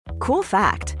Cool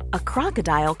fact, a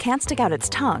crocodile can't stick out its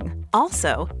tongue.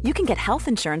 Also, you can get health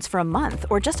insurance for a month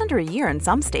or just under a year in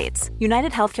some states.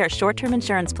 United Healthcare short-term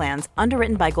insurance plans,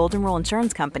 underwritten by Golden Rule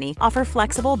Insurance Company, offer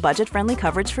flexible, budget-friendly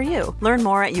coverage for you. Learn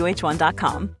more at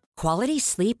uh1.com. Quality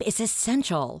sleep is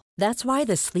essential. That's why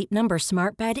the Sleep Number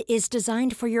Smart Bed is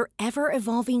designed for your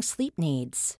ever-evolving sleep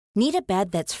needs. Need a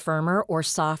bed that's firmer or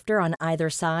softer on either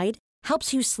side?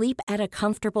 Helps you sleep at a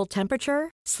comfortable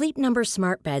temperature? Sleep Number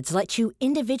Smart Beds let you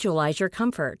individualize your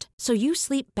comfort, so you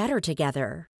sleep better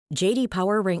together. J.D.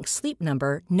 Power ranks Sleep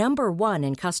Number #1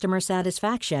 in customer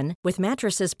satisfaction with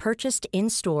mattresses purchased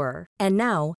in-store. And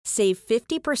now, save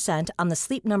 50% on the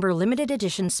Sleep Number Limited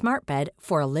Edition Smart Bed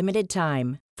for a limited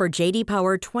time. For J.D.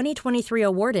 Power 2023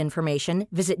 award information,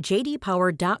 visit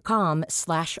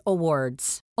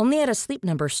jdpower.com/awards. Only at a Sleep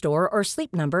Number store or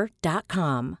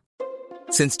sleepnumber.com.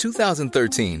 Since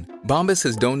 2013, Bombas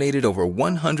has donated over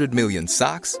 100 million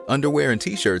socks, underwear, and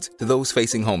T-shirts to those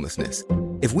facing homelessness.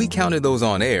 If we counted those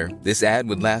on air, this ad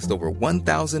would last over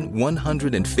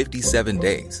 1,157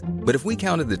 days. But if we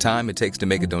counted the time it takes to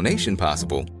make a donation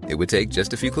possible, it would take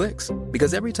just a few clicks.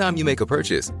 Because every time you make a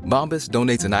purchase, Bombas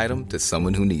donates an item to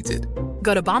someone who needs it.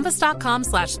 Go to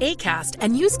bombas.com/ACAST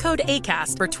and use code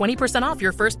ACAST for 20% off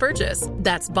your first purchase.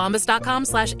 That's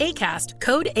bombas.com/ACAST,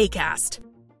 code ACAST.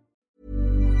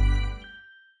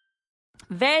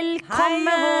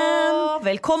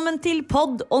 Velkommen til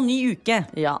podd og ny uke.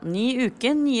 Ja, ny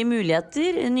uke, nye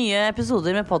muligheter, nye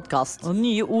episoder med podcast. Og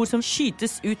nye ord som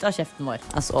skytes ut av kjeften vår.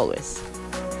 As always.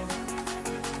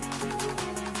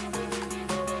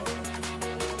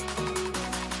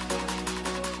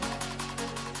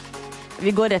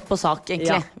 Vi går rett på sak,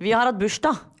 egentlig. Ja. Vi har hatt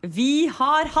bursdag. Vi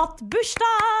har hatt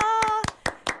bursdag!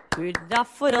 Hurra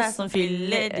for oss som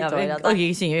fyller Vi orker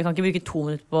ikke synge, vi kan ikke bruke 2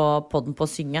 minutter på podden på å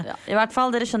synge. Ja, i hvert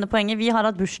fall, dere skjønner poenget. Vi har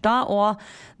hatt bursdag, og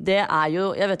det er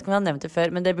jo, jeg vet ikke om jeg har nevnt det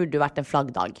før, men det burde jo vært en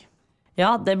flaggdag.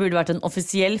 Ja, det burde vært en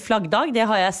offisiell flaggdag. Det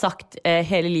har jeg sagt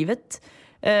hele livet.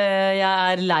 Jeg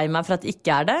er lei meg for at det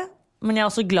ikke er det, men jeg er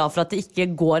også glad for at det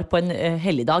ikke går på en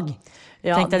helligdag.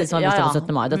 Tenkte jeg det som har bursdag på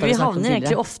 17. mai. Vi havner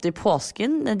egentlig ofte i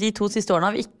påsken. De 2 siste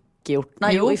årene har vi ikke gjort.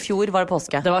 Nei, jo, i fjor var det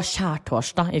påske. Det var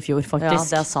skjærtorsdag i fjor, faktisk. Ja,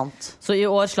 det er sant. Så i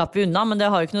år slapp vi unna, men det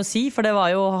har jo ikke noe å si, for det har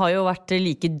jo vært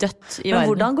like dødt i verden. Men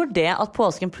hvordan går det at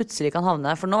påsken plutselig kan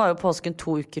havne? For nå var jo påsken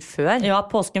 2 uker før. Ja,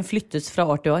 påsken flyttes fra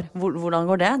år til år. Hvordan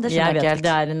går det? Det skjønner jeg ikke helt.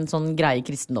 Det er en sånn greie i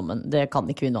kristendommen. Det kan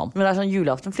ikke vi noe om. Men det er sånn,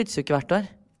 julaften flyttes jo ikke hvert år.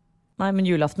 Nei, men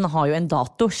julaften har jo en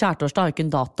dato. Skjærtorsdag har jo ikke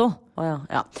en dato.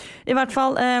 Ja. I hvert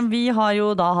fall, vi har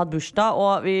jo da hatt bursdag,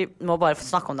 og vi må bare få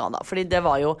snakke om det da. Fordi det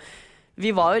var jo, vi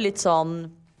var jo litt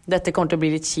sånn, dette kommer til å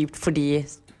bli litt kjipt fordi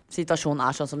situasjonen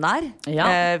er sånn som det er.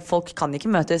 Ja. Folk kan ikke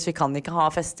møtes, vi kan ikke ha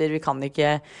fester, vi kan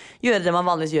ikke gjøre det man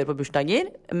vanligvis gjør på bursdager.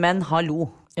 Men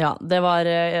hallo. Ja, det var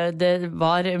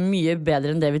mye bedre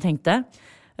enn det vi tenkte.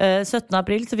 17.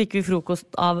 april så fikk vi frokost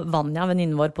av Vanja,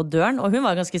 venninnen vår, på døren. Og hun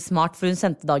var ganske smart, for hun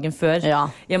sendte dagen før. Ja.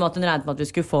 I og med at hun regnet med at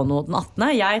vi skulle få noe den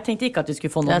 18. Jeg tenkte ikke at vi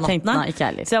skulle få noe den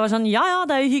 18. Så jeg var sånn, ja,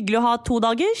 det er jo hyggelig å ha 2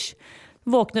 dagers.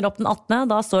 Våkner opp den 18.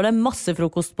 Da står det masse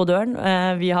frokost på døren.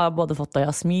 Vi har både fått av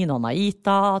Jasmin og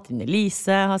Naita. Trine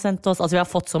Lise har sendt oss. Altså vi har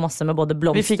fått så masse med både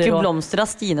blomster. Vi fikk jo blomster av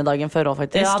Stine dagen før også,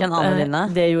 faktisk. Ja, en annen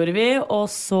venninne. Det gjorde vi. Og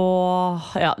så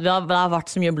ja, det har vært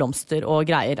så mye blomster og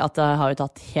greier at det har jo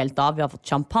tatt helt av. Vi har fått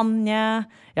champagne.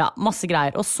 Ja, masse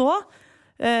greier. Og så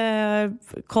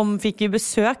fikk vi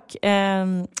besøk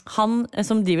han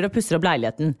som driver og pusser opp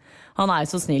leiligheten. Han er jo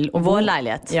så snill. Og vår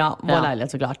leilighet. Ja, vår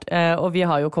leilighet så klart. Og vi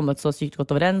har jo kommet så sykt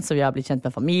godt overens, så vi har blitt kjent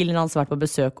med familien hans, vært på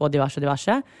besøk og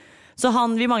diverse. Så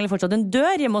vi mangler fortsatt en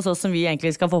dør hjemme hos oss som vi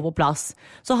egentlig skal få på plass.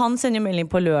 Så han sender jo melding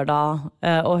på lørdag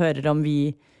og hører om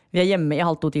vi er hjemme i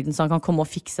 1:30-tiden, så han kan komme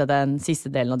og fikse den siste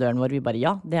delen av døren vår. Vi bare,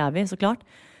 ja, det er vi, så klart.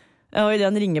 Og i det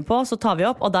han ringer på, så tar vi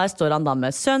opp, og der står han da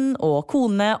med sønn og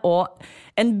kone og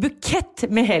en bukett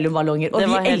med heliumballonger. Og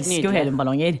vi elsker jo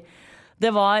heliumballonger. Det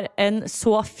var en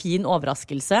så fin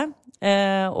overraskelse,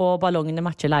 og ballongene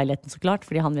matcher leiligheten så klart,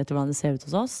 fordi han vet jo hvordan det ser ut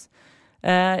hos oss.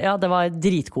 Ja, det var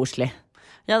dritkoselig.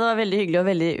 Ja, det var veldig hyggelig og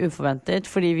veldig uforventet,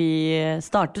 fordi vi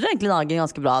startet egentlig dagen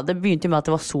ganske bra. Det begynte med at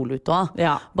det var sol ute også.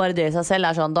 Ja. Bare det i seg selv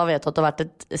er sånn, da vet du at du har vært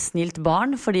et snilt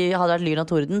barn, fordi hadde det vært lyn og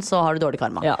torden, så har du dårlig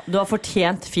karma. Ja, du har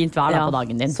fortjent fint vær da på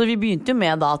dagen din. Så vi begynte jo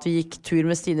med da at vi gikk tur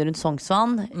med Stine rundt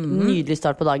Sognsvann. Nydelig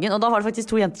start på dagen. Og da var det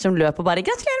faktisk 2 jenter som løp og bare,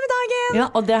 gratulerer med dagen! Ja,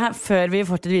 og det her, før vi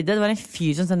fortsatte videre, det var en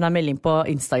fyr som sendte meg melding på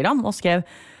Instagram og skrev,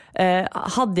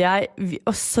 hadde jeg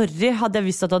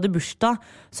visst at du hadde bursdag,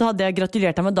 så hadde jeg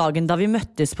gratulert deg med dagen da vi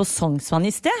møttes på Sognsvann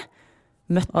i sted.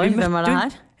 Hvem er det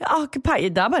her?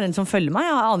 Det er bare en som følger meg.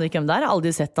 Jeg aner ikke hvem det er, jeg har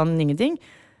aldri sett han, ingenting.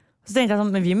 Så tenkte jeg sånn,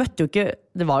 men vi møtte jo ikke,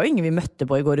 det var jo ingen vi møtte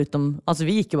på i går utenom, altså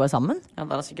vi gikk jo bare sammen. Ja,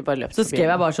 da har sikkert bare løpt Så skrev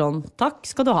jeg bare sånn, takk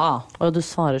skal du ha. Og du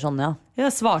svarer sånn, ja.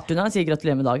 Jeg svarte hun og sier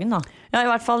gratulerer med dagen da. Ja, i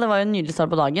hvert fall, det var jo en nydelig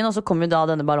start på dagen. Og så kom jo da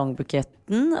denne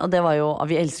ballongbuketten, og det var jo,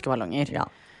 vi elsker ballonger. Ja.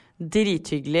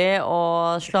 Drithyggelig,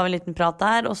 og slå av en liten prat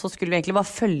der. Og så skulle vi egentlig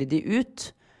bare følge de ut.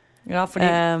 Ja, fordi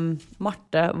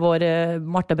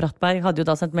Marte Brattberg hadde jo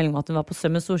da sendt melding om at hun var på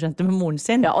Sømmen Storsenter med moren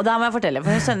sin. Ja, og det her må jeg fortelle,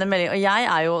 for hun sender en melding. Og jeg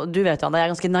er jo, du vet jo, jeg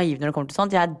er ganske naiv når det kommer til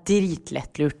sånt. Jeg er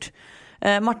dritlettlurt.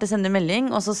 Marte sender melding,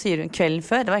 og så sier hun kvelden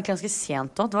før. Det var egentlig ganske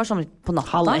sent også, det var sånn på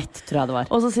natta. 12:30 tror jeg det var.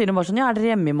 Og så sier hun bare sånn, ja, er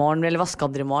dere hjemme i morgen, eller hva skal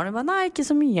dere i morgen? Jeg bare, nei, ikke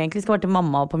så mye egentlig, skal bare til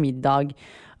mamma på middag.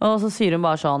 Og så sier hun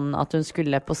bare sånn at hun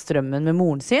skulle på Strømmen med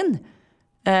moren sin.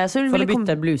 Så for å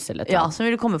bytte bluse eller noe. Ja, så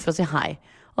ville hun komme for å si hei.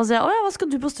 Og så sier jeg, hva skal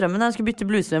du på Strømmen? Jeg skulle bytte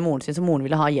bluse med moren sin, så moren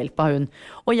ville ha hjelp av hun.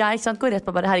 Og jeg ikke sant, går rett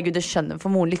på bare, herregud, det skjønner,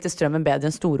 for moren likte Strømmen bedre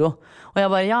enn Storo. Og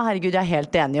jeg bare, ja, herregud, jeg er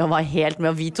helt enig, og var helt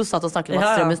med. Og vi to satt og snakket om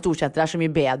at Strømmen Storsenter er så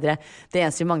mye bedre. Det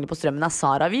eneste vi mangler på Strømmen er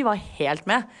Sara. Vi var helt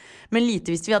med. Men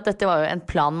lite visste vi at dette var jo en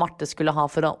plan Marte skulle ha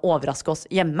for å overraske oss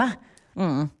hjemme.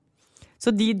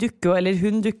 Så de dukker, eller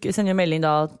hun sender jo melding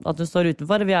da at hun står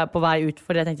utenfor, og vi er på vei ut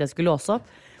for det jeg tenkte jeg skulle låse opp.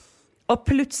 Og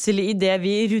plutselig i det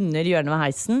vi runder hjørnet ved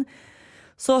heisen,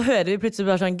 så hører vi plutselig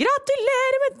bare sånn,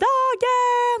 gratulerer med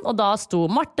dagen! Og da sto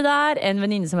Marte der, en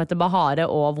venninne som heter Bahare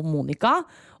og Monica,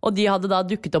 og de hadde da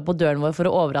dukket opp på døren vår for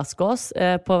å overraske oss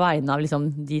på vegne av liksom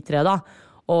de tre da,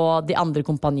 og de andre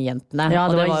kompanijentene. Ja,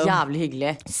 det var jævlig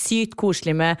hyggelig. Sykt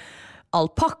koselig med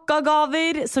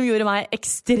alpakkagaver, som gjorde meg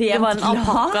ekstremt glad. Det var en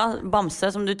alpakka-bamse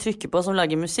som du trykker på, som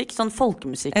lager musikk, sånn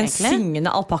folkemusikk egentlig. En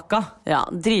syngende alpakka. Ja,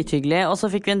 drithyggelig. Og så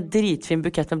fikk vi en dritfin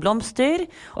bukett med blomster.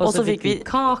 Og så fikk vi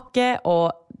kake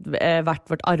og hvert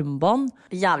vårt armbånd.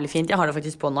 Jævlig fint, jeg har det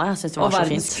faktisk på nå. Jeg synes det var så fint.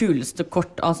 Og verdens kuleste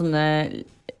kort av sånne,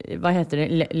 hva heter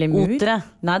det, lemur? Otere.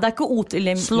 Nei, det er ikke oter,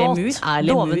 Slått, lemur er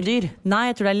lemur. dovendyr. Nei,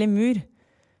 jeg tror det er lemur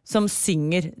som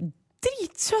synger.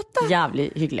 Dritsøte. Jævlig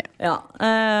hyggelig. Ja,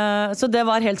 så det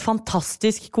var helt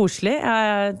fantastisk koselig.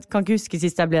 Jeg kan ikke huske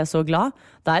sist jeg ble så glad.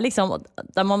 Det er liksom,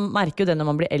 man merker jo det når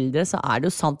man blir eldre, så er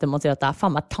det jo sant det man sier at det er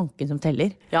faen meg tanken som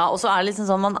teller. Ja, og så er det liksom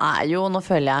sånn, man er jo, nå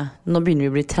føler jeg, nå begynner vi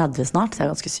å bli 30 snart, så det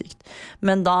er ganske sykt.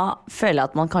 Men da føler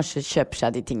jeg at man kanskje kjøper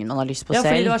seg de tingene man har lyst på selv.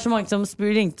 Ja, fordi det var så mange som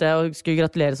ringte og skulle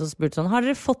gratulere og spurte sånn, har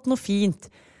dere fått noe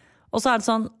fint? Og så er det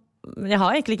sånn, jeg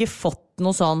har egentlig ikke fått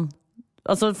noe sånn.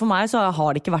 Altså for meg så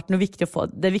har det ikke vært noe viktig å få.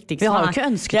 Det viktigste vi har jo ikke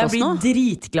ønsket oss noe. Jeg blir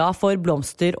dritglad for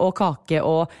blomster og kake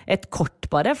og et kort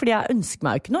bare, fordi jeg ønsker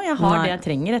meg jo ikke noe. Jeg har det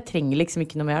jeg trenger liksom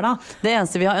ikke noe mer da. Det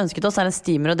eneste vi har ønsket oss er en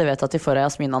steamer, og det vet at de får av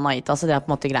Jasmin og Naita, så det er på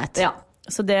en måte greit. Ja,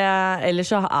 så det, ellers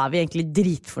så er vi egentlig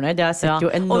dritfornøyd. Jeg har sett jo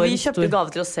enormt og vi kjøpte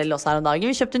gave til oss selv også her om dagen.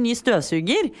 Vi kjøpte en ny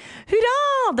støvsuger. Hurra!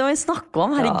 Det må vi snakke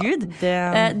om, herregud.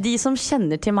 De som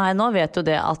kjenner til meg nå vet jo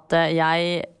det at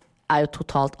jeg er jo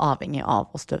totalt avhengig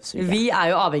av å støvsuge. Vi er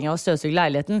jo avhengig av å støvsuge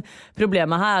leiligheten.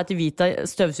 Problemet her er at Vita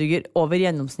støvsuger over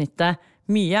gjennomsnittet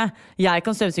mye. Jeg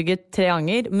kan støvsuge 3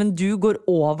 ganger, men du går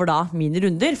over da mine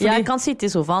runder. Fordi jeg kan sitte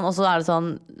i sofaen, og så er det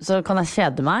sånn, så kan jeg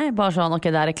kjede meg. Bare sånn, ok,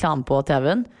 det er reklame på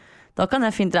TV-en. Da kan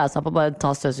jeg fint reise meg på å bare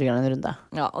ta støvsugeren en runde.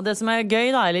 Ja, og det som er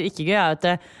gøy da, eller ikke gøy, er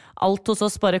at alt hos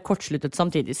oss bare kortsluttet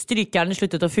samtidig. Strykeren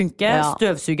sluttet å funke,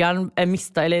 støvsugeren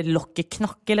mistet, eller lokket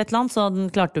knakk eller et eller annet, så den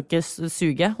klarte jo ikke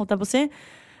suge, holdt jeg på å si.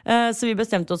 Så vi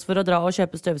bestemte oss for å dra og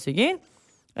kjøpe støvsuger.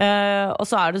 Og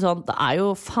så er det sånn, det er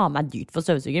jo faen meg dyrt for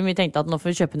støvsuger. Vi tenkte at nå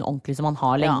får vi kjøpe noe ordentlig som man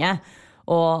har lenge.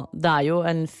 Og det er jo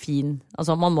en fin,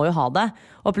 altså man må jo ha det.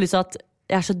 Og pluss at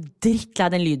jeg er så drittlei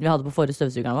den lyden vi hadde på forrige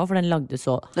støvsugeren vår, for den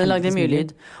lagde mye lyd.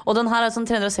 Og den her er sånn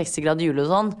 360 grader hjul og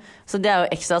sånn, så det er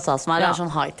jo ekstra stas med. Det er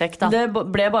sånn high-tech da. Det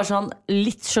ble bare sånn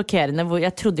litt sjokkerende, hvor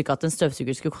jeg trodde ikke at en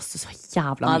støvsuger skulle koste så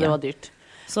jævla mye. Nei, det var dyrt.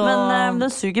 Men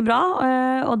den suger bra,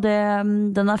 og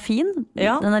den er fin.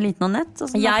 Den er liten og nett.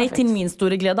 Jeg til min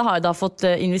store glede har da fått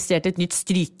investert i et nytt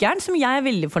strykjern, som jeg er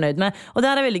veldig fornøyd med. Og det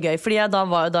her er veldig gøy, fordi jeg da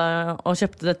var og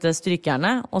kjøpte dette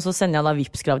strykjernet, og så sender jeg da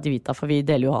Vipps-krav til Vita, for vi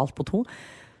deler jo alt på 2.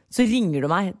 Så ringer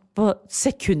du meg på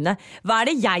sekundet. Hva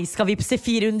er det jeg skal vippse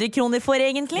 400 kroner for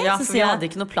egentlig? Ja, for vi hadde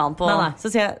ikke noe plan på. Nei,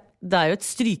 så sier jeg, det er jo et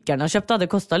strykjern jeg har kjøpt da. Det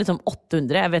kostet liksom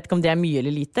 800. Jeg vet ikke om det er mye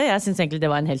eller lite. Jeg synes egentlig det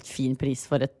var en helt fin pris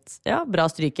for et bra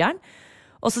strykjern.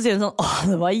 Og så sier hun sånn,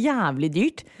 det var jævlig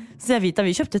dyrt. Så jeg vet at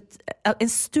vi kjøpte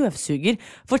en støvsuger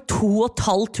for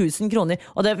 2500 kroner.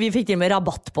 Og vi fikk til med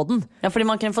rabatt på den. Ja, fordi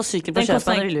man kunne få sykkel på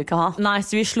kjøpet, det ville vi ikke ha. Nei,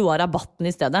 så vi slo av rabatten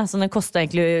i stedet. Så den kostet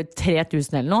egentlig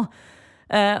 3000 eller noe.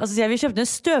 Og så sier jeg, vi kjøpte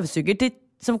en støvsuger til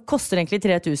som koster egentlig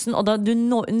 3000, og da du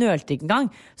nølte ikke engang,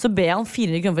 så ber jeg om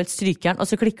 400 kroner for et strykjern, og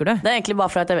så klikker du. Det er egentlig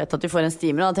bare fordi at jeg vet at du får en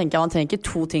steamer, og da tenker jeg man trenger ikke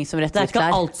 2 ting som retter ut klær. Det er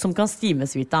ikke alt som kan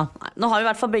stimes, Vita. Nei, nå har vi i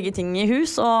hvert fall begge ting i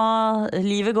hus, og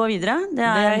livet går videre. Det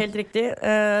er helt riktig.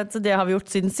 Så det har vi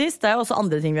gjort siden sist. Det er jo også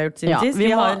andre ting vi har gjort siden sist.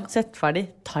 Vi har sett ferdig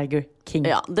Tiger King.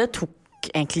 Ja, det tok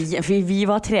egentlig, vi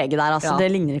var trege der, altså. Det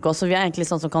ligner ikke oss, og vi er egentlig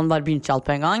sånn som kan bare begynne alt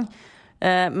på en gang.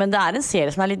 Men det er en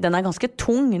serie som den er ganske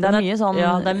tung. Det er mye sånn,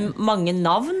 det er mange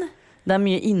navn. Det er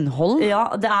mye innhold. Ja,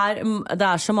 det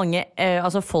er så mange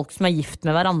folk som er gift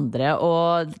med hverandre,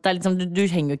 og det er liksom, du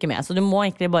henger jo ikke med, så du må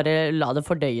egentlig bare la det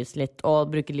fordøyes litt og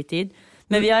bruke litt tid.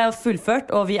 Men vi har fullført,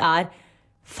 og vi er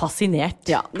fascinert.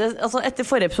 Ja, etter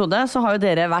forrige episode så har jo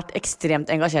dere vært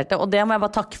ekstremt engasjerte, og det må jeg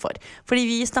bare takke for. Fordi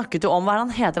vi snakket jo om, hva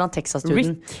heter han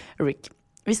Texas-studien? Rick.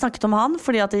 Vi snakket om han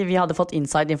fordi at vi hadde fått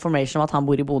inside information om at han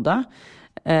bor i Bodø.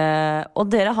 Og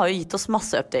dere har jo gitt oss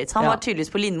masse updates. Han var tydeligvis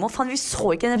på Lindmo. Fan, vi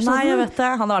så ikke den episoden. Nei, jeg vet det.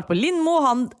 Han har vært på Lindmo.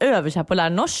 Han øver seg på å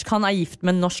lære norsk. Han er gift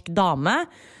med en norsk dame.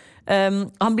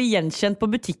 Han blir gjenkjent på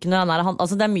butikken når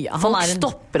det er mye. Folk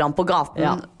stopper han på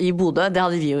gaten i Bodø. Det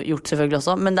hadde vi jo gjort selvfølgelig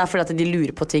også. Men det er fordi at de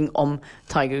lurer på ting om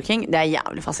Tiger King. Det er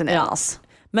jævlig fascinerende, ass.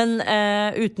 Men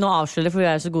uten å avsløre, for vi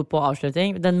er så gode på å avsløre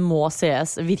ting, den må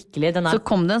sees virkelig. Så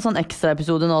kom det en sånn ekstra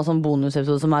episode nå, sånn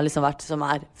bonusepisode som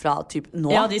er fra typ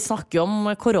nå. Ja, de snakker jo om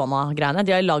koronagreiene.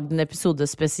 De har lagd en episode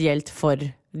spesielt for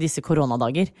disse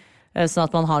koronadager, sånn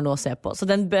at man har noe å se på. Så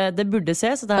det burde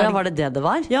ses. Var det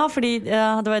var? Ja, fordi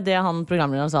det var det han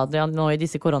programlederen sa, at nå i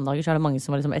disse koronadager så er det mange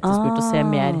som har liksom etterspurt å se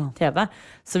mer TV.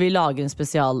 Så vi lager en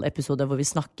spesialepisode hvor vi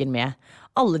snakker med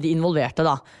alle de involverte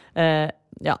da.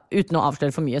 Uten å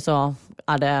avsløre for mye, så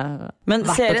er det men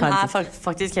serien er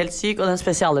faktisk helt syk, og den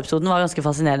spesialepisoden var ganske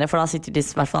fascinerende, for da sitter de,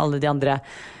 i hvert fall alle de andre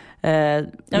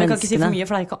menneskene. Vi kan ikke si for mye,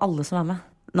 for det er ikke alle som er med.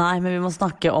 Nei, men vi må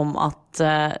snakke om at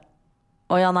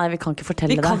vi kan ikke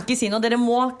fortelle det. Vi kan ikke si noe, dere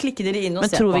må klikke dere inn og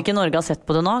se på. Men tror vi ikke Norge har sett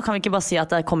på det nå? Kan vi ikke bare si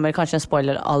at det kommer kanskje en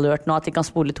spoiler alert nå, at de kan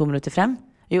spole 2 minutter frem?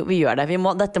 Jo, vi gjør det.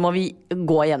 Dette må vi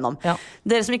gå igjennom. Ja.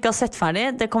 Dere som ikke har sett ferdig,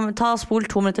 det kommer ta spol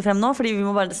 2 minutter frem nå, fordi vi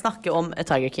må bare snakke om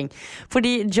Tiger King.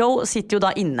 Fordi Joe sitter jo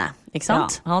da inne, ikke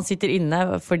sant? Ja, han sitter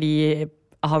inne fordi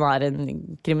han er en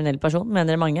kriminell person,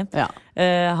 mener mange. Ja.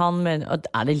 Han mener,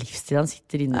 er det livstid han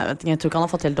sitter inne? Jeg tror ikke han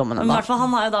har fått hele dommen enda. Men i hvert fall,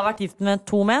 han har jo da vært gift med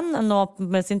 2 menn. Nå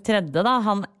med sin tredje da.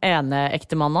 Han ene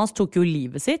ektemannen hans tok jo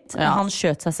livet sitt. Ja. Han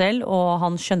skjøt seg selv, og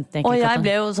han skjønte egentlig ikke. Og jeg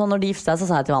ble jo sånn, når de gifte seg,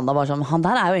 så sa jeg til Wanda bare sånn, han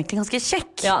der er jo egentlig ganske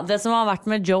kjekk. Ja, det som har vært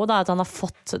med Joe da, er at han har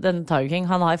fått den Tiger King,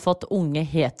 han har fått unge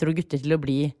hetero gutter til å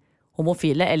bli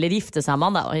homofile, eller gifte seg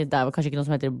med han. Det er jo kanskje ikke noe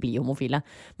som heter å bli homofile,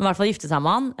 men i hvert fall gifte seg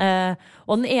med han.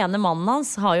 Og den ene mannen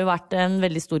hans har jo vært en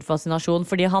veldig stor fascinasjon,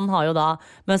 fordi han har jo da,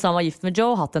 mens han var gift med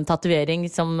Joe, hatt en tatovering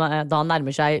som da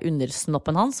nærmer seg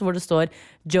undersnoppen hans, hvor det står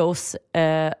Joes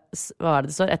hva er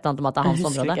det står? Et eller annet om at det er hans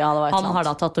område. Han har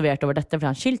da tatovert over dette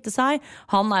fordi han skilte seg.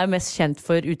 Han er jo mest kjent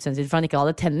for utseendet sitt for han ikke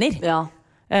hadde tenner. Ja.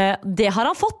 Det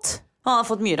har han fått. Han har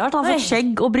fått mye rart. Han har fått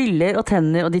skjegg og briller og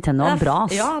tenner, og de tennene var bra.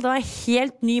 Ja, det var en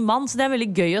helt ny mann, så det er veldig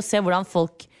gøy å se hvordan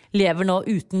folk lever nå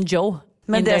uten Joe.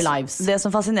 Men det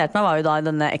som fascinerte meg var jo da i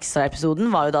denne ekstra episoden,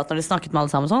 var jo da at når de snakket med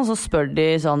alle sammen sånn, så spør de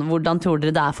sånn, hvordan tror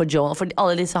dere det er for Joe? For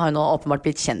alle disse har jo nå åpenbart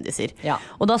blitt kjendiser. Ja.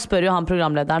 Og da spør jo han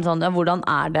programlederen sånn,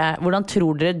 hvordan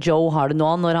tror dere Joe har det nå,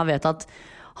 når han vet at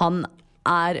han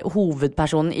er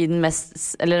hovedpersonen i den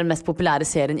mest populære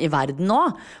serien i verden nå?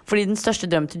 Fordi den største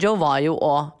drømmen til Joe var jo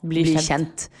å bli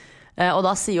kjent. Og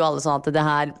da sier jo alle sånn at det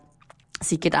her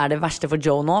sikkert er det verste for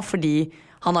Joe nå, fordi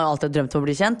han har jo alltid drømt om å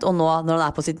bli kjent, og nå når han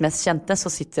er på sitt mest kjente,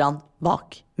 så sitter han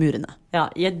bak murene. Ja,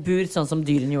 i et bur, sånn som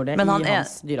dyren gjorde i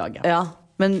hans dyrehage. Ja,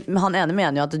 men han ene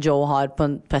mener jo at Joe har på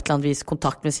et eller annet vis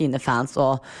kontakt med sine fans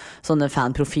og sånne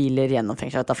fanprofiler gjennom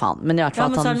fengsel. Men i hvert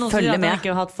fall at han følger med.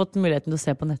 Han har ikke fått muligheten til å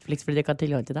se på Netflix fordi de ikke har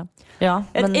tilgang til det. Ja,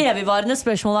 et evigvarende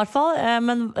spørsmål i hvert fall.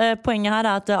 Men poenget her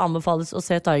er at det anbefales å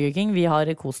se Tiger King. Vi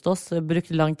har kost oss, brukt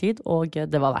lang tid, og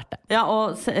det var verdt det. Ja,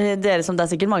 og dere som det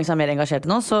er sikkert mange som er mer engasjerte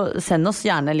nå, så send oss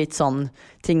gjerne litt sånn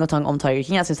ting og tang om Tiger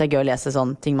King. Jeg synes det er gøy å lese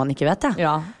sånne ting man ikke vet.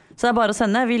 Ja. Så det er bare å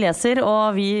sende. Vi leser,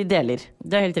 og vi deler.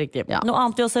 Det er helt riktig. Ja. Noe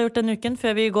annet vi også har gjort denne uken,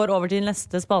 før vi går over til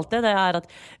neste spalte, det er at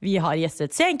vi har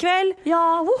gjestet Senkveld. Ja,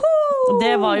 woohoo!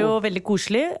 Det var jo veldig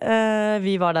koselig.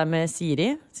 Vi var der med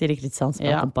Siri Kristiansen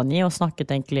og kompani, og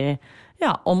snakket egentlig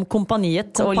om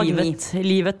kompaniet og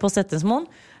livet på Stettensmoen.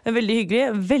 Veldig hyggelig,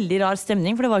 veldig rar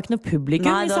stemning, for det var ikke noe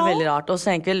publikum. Nei, det var veldig rart. Og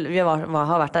Senkveld, vi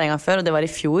har vært der en gang før, og det var i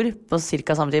fjor, på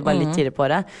cirka samme tid, bare litt tidligere på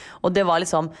året. Og det var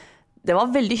liksom det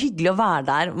var veldig hyggelig å være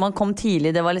der. Man kom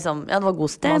tidlig, det var liksom, ja, det var god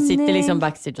stemning. Man sitter liksom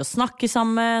backstage og snakker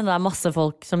sammen. Det masse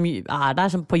folk som der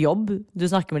som på jobb. Du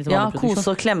snakker med liksom ja, kose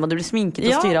og klemme, og du blir sminket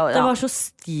og styret. Ja, det var så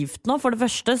stivt nå. For det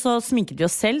første så sminket vi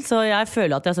oss selv, så jeg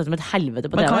føler at jeg har sett som et helvete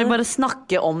på TV. Men kan vi bare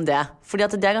snakke om det? Fordi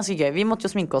at det ganske gøy. Vi måtte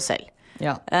jo sminke oss selv.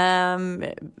 Ja.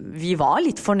 Vi var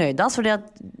litt fornøyde, fordi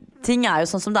at ting jo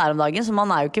sånn som det om dagen, så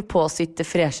man jo ikke på sitt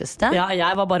fresheste. Ja,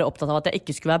 jeg var bare opptatt av at jeg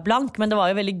ikke skulle være blank, men det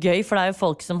var jo veldig gøy, for det jo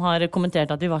folk som har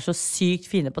kommentert at vi var så sykt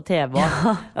fine på TV,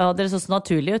 og det så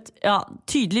naturlig ut. Ja,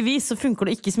 tydeligvis så funker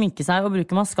det ikke sminke seg og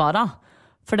bruke mascara.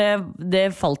 For det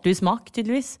falt jo i smak,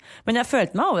 tydeligvis. Men jeg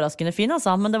følte meg overraskende fin,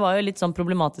 altså. Men det var jo litt sånn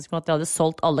problematisk med at jeg hadde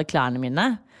solgt alle klærne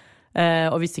mine.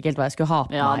 Og visste ikke helt hva jeg skulle ha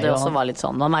på meg. Ja, det også var litt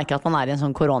sånn. Man merker at man i en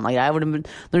sånn koronagreie hvor når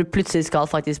du plutselig skal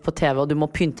faktisk på TV og du må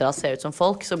pynte deg og se ut som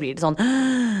folk, så blir det sånn,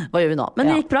 hva gjør vi nå? Men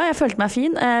det gikk bra, jeg følte meg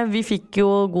fin. Vi fikk jo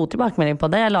god tilbakemelding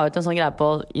på det. Jeg la ut en sånn greie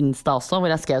på Insta også,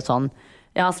 hvor jeg skrev sånn,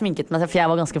 jeg har sminket meg selv, for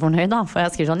jeg var ganske fornøyd da. For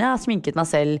jeg skrev sånn, jeg har sminket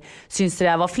meg selv. Syns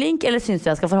dere jeg var flink, eller syns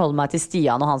dere jeg skal forholde meg til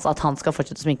Stian og at han skal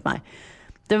fortsette å sminke meg?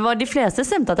 Det var de fleste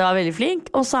stemte at jeg var veldig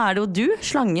flink. Og så det jo du,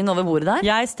 slangen over bordet der.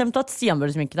 Jeg stemte at Stian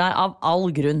burde sminke deg av all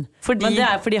grunn. Men det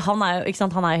fordi han jo, ikke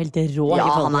sant, han jo helt rå. Ja,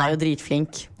 han jo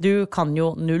dritflink. Du kan jo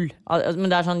null.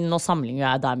 Men det sånn, nå sammenligner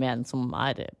jeg deg med en som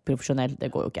profesjonell.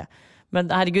 Det går jo ikke. Men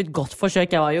herregud, godt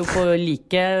forsøk. Jeg var jo på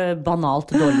like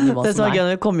banalt dårlig nivå som deg. Det som var gøy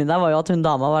når vi kom inn der var jo at hun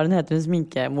dama, hva hun heter, hun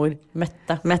sminkemor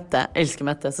Mette, elsker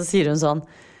Mette. Så sier hun sånn,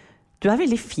 du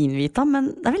veldig fin, Vita, men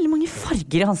det veldig mange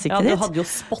farger i ansiktet ditt. Ja, du hadde jo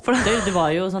spotter. Du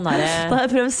var jo sånn der... Da har jeg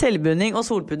prøvd selvbunning og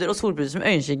solpudder som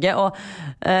øyenskygge.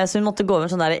 Så hun måtte gå over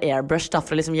en sånn der airbrush da,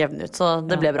 for å liksom jevne ut. Så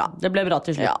det ble bra. Det ble bra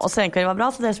til slutt. Ja, og Senkveld var bra,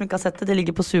 så dere som ikke har sett det, det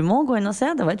ligger på Sumo. Gå inn og se.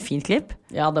 Det var et fint klipp.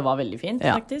 Ja, det var veldig fint,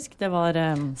 faktisk. Det var...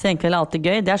 Senkveld alltid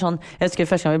gøy. Det sånn, jeg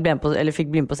husker første gang vi fikk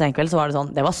bli med på Senkveld, så var det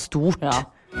sånn, det var stort. Ja.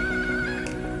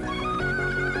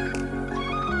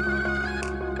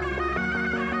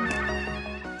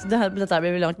 Dette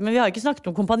blir langt, men vi har ikke snakket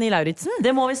om Kompani Lauritzen.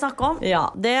 Det må vi snakke om. Ja,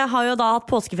 det har jo da hatt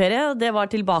påskeferie, og det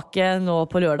var tilbake nå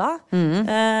på lørdag.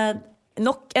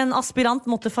 Nok en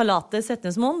aspirant måtte forlate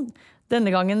Setnesmoen.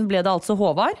 Denne gangen ble det altså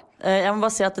Håvard. Jeg må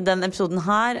bare si at den episoden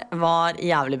her var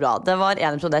jævlig bra. Det var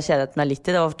en episode jeg kjedet meg litt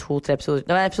i. Det var 2-3 episoder.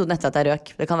 Det var episoden etter at jeg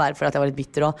røk. Det kan være fordi at jeg var litt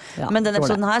bitter også. Men den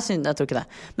episoden her, jeg tror ikke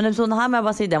det. Men den episoden her må jeg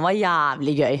bare si, den var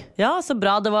jævlig gøy. Ja, så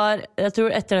bra. Det var, jeg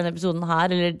tror etter den episoden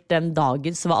her, eller den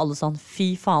dagen, så var alle sånn, fy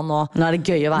faen nå. Nå det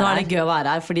gøy å være her. Nå det gøy å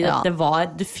være her, fordi det var,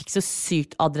 du fikk så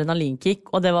sykt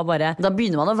adrenalinkick, og det var bare... Da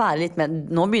begynner man å være litt mer,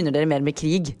 nå begynner dere mer med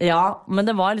krig. Ja, men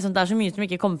det var liksom, det så mye som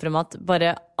ikke kom frem at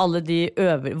bare alle de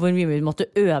hvor mye vi måtte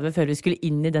øve før vi skulle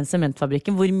inn i den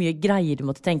sementfabrikken, hvor mye greier vi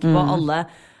måtte tenke på, alle,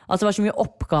 altså det var så mye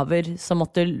oppgaver som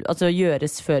måtte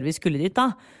gjøres før vi skulle dit da.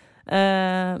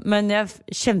 Men jeg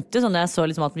kjente jo sånn når jeg så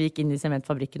liksom at vi gikk inn i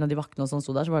sementfabrikken og de vaktene og sånn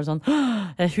stod der, så var det sånn,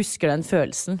 jeg husker den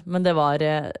følelsen, men det var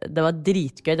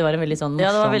dritgøy. Det var en veldig sånn morsom...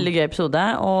 Ja, det var en veldig gøy episode,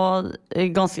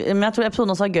 men jeg tror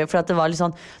episoden også var gøy, fordi at det var litt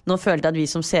sånn, nå følte jeg at vi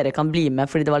som seere kan bli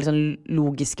med, fordi det var litt sånn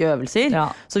logiske øvelser,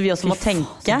 så vi også må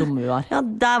tenke. Så dumme vi var. Ja,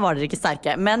 der var dere ikke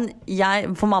sterke, men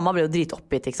for mamma ble jo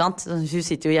dritoppgitt, ikke sant? Hun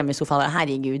sitter jo hjemme i sofaen og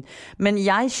herregud, men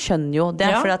jeg skjønner jo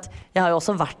det, fordi at jeg har jo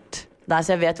også vært der,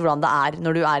 så jeg vet hvordan det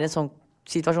når du i en sånn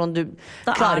situasjon. Du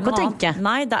klarer ikke å tenke.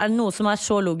 Nei, det noe som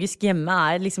så logisk hjemme,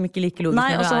 liksom ikke like logisk.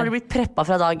 Nei, og så har du blitt preppa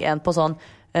fra dag 1 på sånn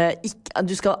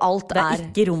du skal, alt det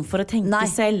ikke rom for å tenke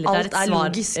selv. Alt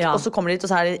logisk, og så kommer det dit,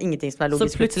 og så det ingenting som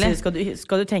logisk. Så plutselig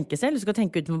skal du tenke selv, du skal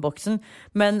tenke utenfor boksen.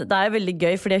 Men det veldig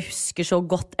gøy, fordi jeg husker så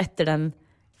godt etter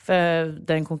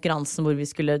den konkurransen hvor vi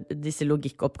skulle disse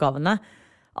logikkoppgavene.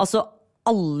 Altså,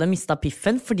 alle mistet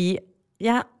piffen, fordi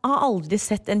jeg har aldri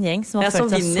sett en gjeng som har følt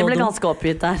seg så dum. Vinny ble ganske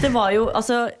oppgitt der. Det var jo,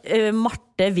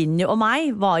 Marte, Vinny og meg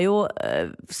var jo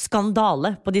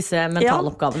skandale på disse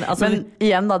mentaloppgavene. Men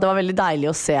igjen da, det var veldig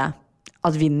deilig å se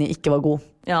at Vinny ikke var god.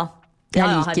 Ja. Jeg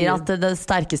liker at det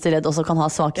sterkeste ledd også kan ha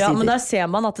svake sider. Ja, men der ser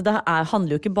man at det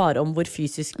handler jo ikke bare om hvor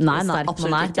fysisk sterk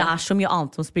man Det så mye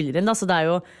annet som spiller inn. Altså, det er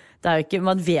jo ikke,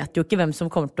 man vet jo ikke hvem som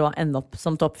kommer til å ende opp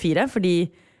som topp 4, fordi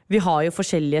vi har jo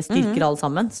forskjellige styrker alle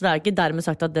sammen, så det jo ikke dermed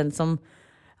sagt at den som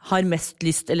har mest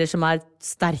lyst, eller som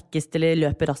sterkest, eller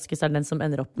løper raskest, den som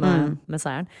ender opp med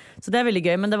seieren. Så det veldig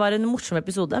gøy, men det var en morsom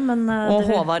episode. Og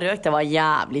Håvard røk, det var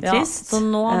jævlig trist. Ja, så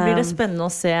nå blir det spennende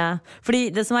å se. Fordi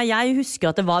det som jeg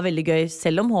husker at det var veldig gøy,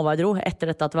 selv om Håvard dro,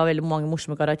 etter dette at det var veldig mange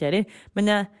morsomme karakterer,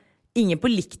 men ingen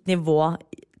på likt nivå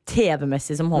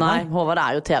TV-messig som Håvard. Nei,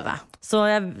 Håvard jo TV. Så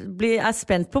jeg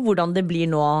spent på hvordan det blir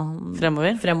nå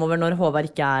fremover når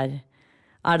Håvard ikke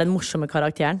den morsomme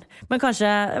karakteren. Men kanskje,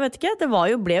 jeg vet ikke,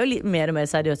 ble jo mer og mer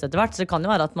seriøst etter hvert, så det kan jo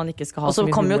være at man ikke skal ha så mye humor i det.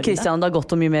 Og så kommer jo Christian og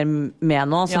Dagotto mye mer med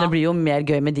nå, så det blir jo mer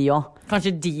gøy med de også.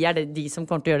 Kanskje de de som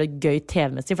kommer til å gjøre det gøy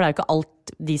TV-messig, for det er jo ikke alt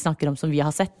de snakker om som vi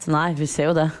har sett. Nei, vi ser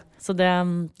jo det. Så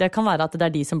det kan være at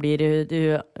det de som blir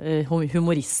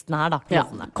humoristene her da. Ja.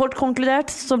 Kort konkludert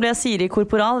så ble Siri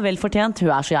korporal vel fortjent.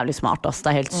 Hun så jævlig smart, ass.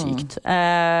 Det helt sykt.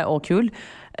 Og kul.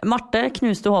 Marte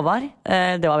knuste Håvard.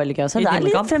 Det var veldig gøy å se.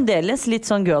 Det fremdeles litt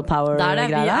sånn girl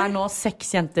power-greier. Vi nå 6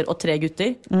 jenter og 3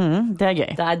 gutter. Det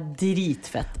gøy. Det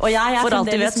dritfett. Og jeg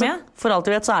fremdeles med. For alt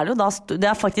du vet så det jo da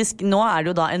nå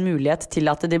det jo da en mulighet til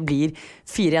at det blir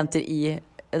 4 jenter i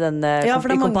den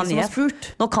for det mange som har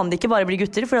spurt. Nå kan det ikke bare bli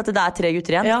gutter, for at det 3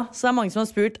 gutter igjen. Ja, så det mange som har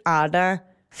spurt, det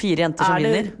 4 jenter som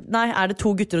vinner? Nei, det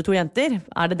 2 gutter og 2 jenter?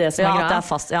 Det som greia? Det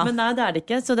fast, ja. Men nei, det det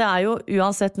ikke. Så det jo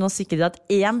uansett nå sikkert at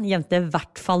 1 jente i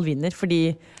hvert fall vinner,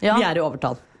 fordi vi i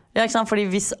overtall. Ja, ikke sant?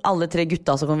 Fordi hvis alle 3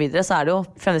 gutta som kommer videre, så det jo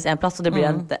fremdeles 1 plass, og det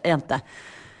blir en jente.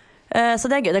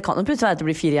 Så det gøy. Det kan jo plutselig være at det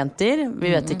blir 4 jenter. Vi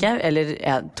vet ikke, eller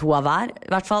 2 av hver. I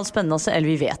hvert fall spennende også, eller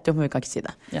vi vet jo, men vi kan ikke si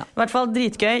det. I hvert fall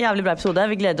dritgøy, jævlig bra episode.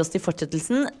 Vi gleder oss til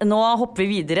fortsettelsen. Nå hopper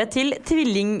vi videre til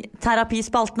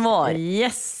tvillingterapispalten vår.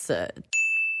 Yes!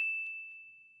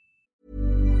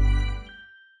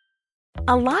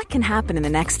 A lot can happen in the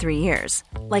next 3 years.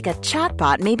 Like a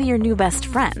chatbot may be your new best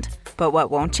friend. But what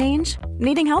won't change?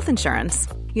 Needing health insurance.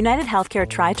 United Healthcare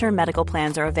Tri-Term Medical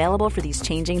Plans are available for these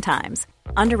changing times.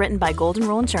 Underwritten by Golden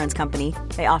Rule Insurance Company,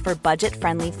 they offer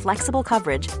budget-friendly, flexible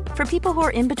coverage for people who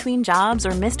are in between jobs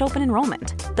or missed open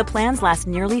enrollment. The plans last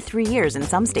nearly 3 years in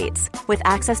some states, with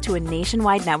access to a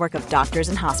nationwide network of doctors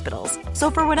and hospitals.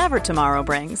 So for whatever tomorrow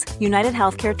brings, United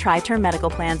Healthcare Tri-Term Medical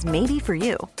Plans may be for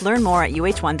you. Learn more at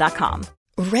uh1.com.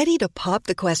 Ready to pop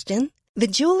the question? The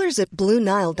jewelers at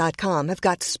BlueNile.com have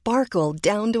got sparkle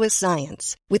down to a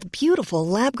science with beautiful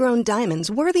lab-grown diamonds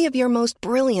worthy of your most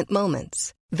brilliant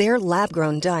moments. Their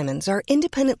lab-grown diamonds are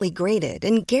independently graded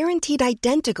and guaranteed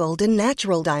identical to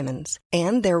natural diamonds,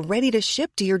 and they're ready to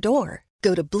ship to your door.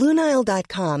 Go to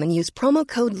BlueNile.com and use promo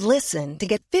code LISTEN to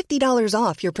get $50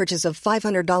 off your purchase of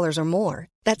 $500 or more.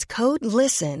 That's code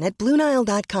LISTEN at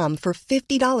BlueNile.com for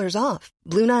 $50 off.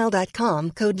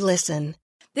 BlueNile.com, code LISTEN.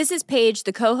 This is Paige,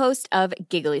 the co-host of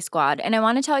Giggly Squad, and I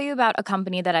want to tell you about a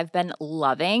company that I've been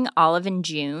loving, Olive &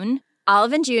 June.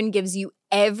 Olive & June gives you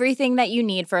everything that you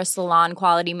need for a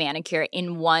salon-quality manicure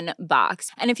in one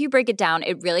box. And if you break it down,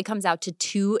 it really comes out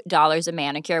to $2 a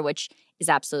manicure, which is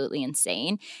absolutely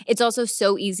insane. It's also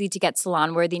so easy to get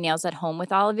salon-worthy nails at home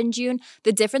with Olive & June.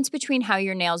 The difference between how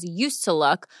your nails used to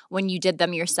look when you did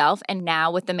them yourself and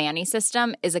now with the Mani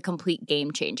system is a complete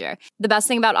game changer. The best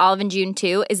thing about Olive & June,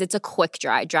 too, is it's a quick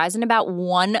dry. Dries in about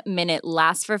 1 minute,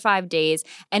 lasts for 5 days,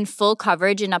 and full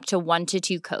coverage in up to 1 to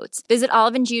 2 coats. Visit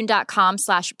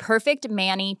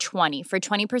oliveandjune.com/perfectmani20 for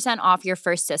 20% off your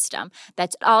first system.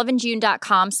 That's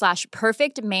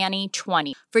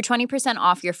oliveandjune.com/perfectmani20 for 20%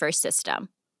 off your first system.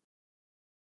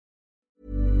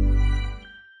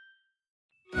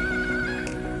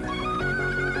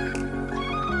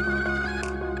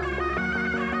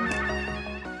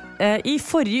 I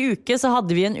forrige uke så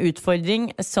hadde vi en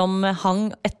utfordring som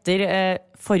hang etter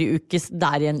forrige ukes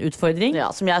der igjen utfordring.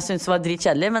 Ja, som jeg synes var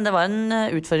dritkjedelig, men det var en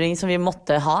utfordring som vi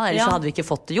måtte ha, ellers så hadde vi ikke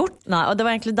fått det gjort. Nei, og det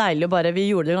var egentlig deilig å bare, vi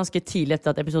gjorde det ganske tidlig etter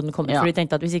at episoden kom, for vi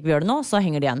tenkte at hvis ikke vi gjør det nå, så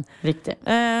henger det igjen. Riktig.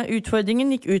 Utfordringen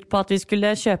gikk ut på at vi skulle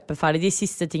kjøpe ferdig de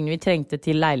siste tingene vi trengte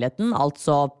til leiligheten,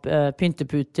 altså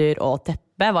pynteputer og teppe.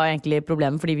 Var egentlig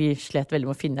problemet, fordi vi slet veldig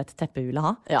med å finne et teppe vi ville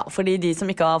ha. Ja, fordi de som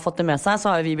ikke har fått det med seg, så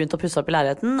har vi begynt å pusse opp i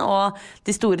leiligheten, og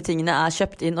de store tingene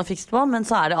kjøpt inn og fikset på, men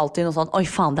så det alltid noe sånn, oi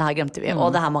faen, det her glemte vi, og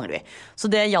det her mangler vi. Så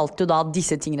det gjaldt jo da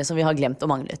disse tingene som vi har glemt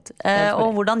og manglet. Og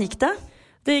hvordan gikk det?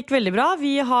 Det gikk veldig bra,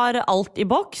 vi har alt i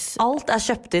boks. Alt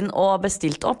kjøpt inn og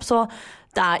bestilt opp, så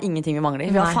det ingenting vi mangler.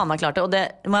 Vi har faen meg klart det, og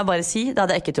det må jeg bare si, det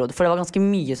hadde jeg ikke trodd, for det var ganske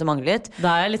mye som manglet.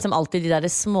 Det liksom alltid de der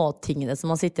små tingene som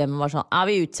man sitter hjemme og bare sånn,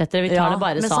 vi utsetter det, vi tar det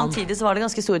bare men sånn. Men samtidig så var det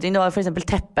ganske store ting, det var for eksempel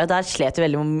teppe, der slet vi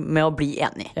veldig med å bli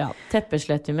enige. Ja, teppe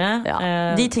slet vi med. Ja.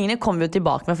 De tingene kom vi jo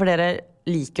tilbake med, for dere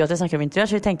liker jo at jeg snakker om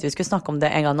interiør, så vi tenkte vi skulle snakke om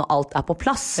det en gang når alt på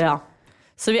plass. Ja.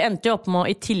 Så vi endte jo opp med å,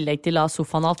 i tillegg til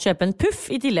sofaen alt, kjøpe en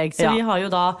puff i tillegg, så vi har jo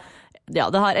da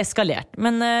det har eskalert.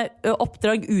 Men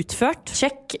oppdrag utført.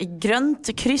 Sjekk, grønt,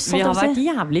 kryss. Vi har vært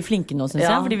jævlig flinke nå, synes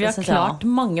jeg. Fordi vi har klart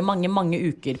mange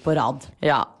uker på rad.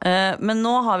 Ja, men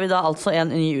nå har vi da altså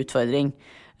en ny utfordring.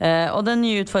 Og den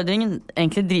nye utfordringen,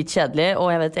 egentlig dritkjedelig,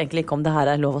 og jeg vet egentlig ikke om det her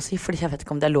lov å si, fordi jeg vet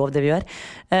ikke om det lov det vi gjør.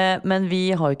 Men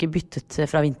vi har jo ikke byttet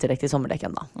fra vinterdekk til sommerdekk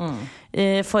enda.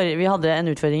 Vi hadde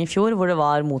en utfordring i fjor hvor det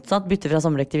var motsatt, bytte fra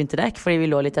sommerdekk til vinterdekk, fordi vi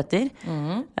lå litt etter.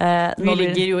 Vi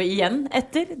ligger jo igjen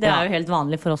etter, det jo helt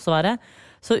vanlig for oss å være.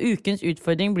 Så ukens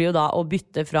utfordring blir jo da å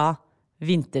bytte fra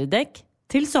vinterdekk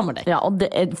til sommerdekk. Ja, og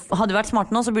hadde vi vært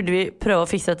smarte nå, så burde vi prøve å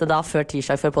fikse dette da før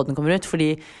tirsdag, før podden kommer ut,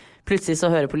 fordi plutselig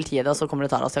så hører politiet det, og så kommer det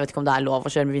og tar oss. Jeg vet ikke om det er lov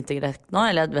å kjøre med vinterdekk nå,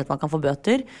 eller jeg vet man kan få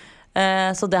bøter.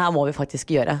 Så det her må vi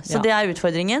faktisk gjøre. Så det er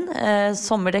utfordringen.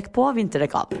 Sommerdekk på,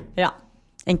 vinterdekk av. Ja.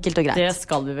 Enkelt og greit. Det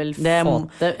skal vi vel få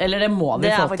til. Eller det må vi få til.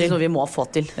 Det er faktisk noe vi må få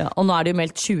til. Ja, og nå er det jo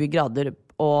meldt 20 grader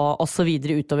og så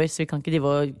videre utover, så vi kan ikke drive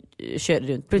og kjøre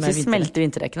rundt. Plutselig smelter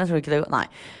vinterdekkene, tror du ikke det går? Nei,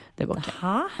 det går ikke.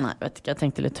 Hæ? Nei, vet ikke, jeg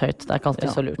tenkte litt høyt. Det er ikke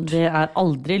alltid så lurt. Det er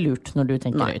aldri lurt når du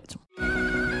tenker høyt.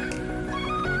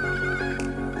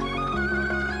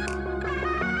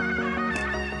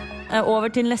 Over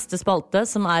til neste spalte,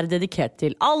 som er dedikert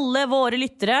til alle våre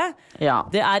lyttere. Ja.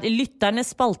 Det er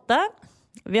lytternes spalte.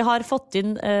 Vi har fått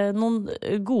inn noen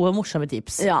gode, morsomme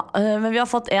tips. Ja, men vi har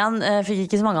fått fikk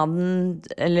ikke så mange av den.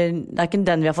 Eller det er ikke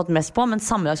den vi har fått mest på, men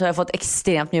sammenlagt så har jeg fått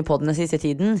ekstremt mye på den siste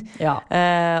tiden. Ja.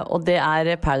 Og det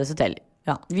er Paradise Hotel.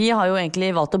 Ja. Vi har jo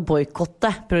egentlig valgt å boykotte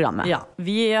programmet. Ja,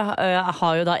 vi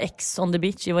har jo da X on the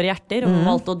beach i våre hjerter, og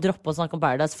valgte å droppe å snakke om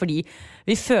Paradise fordi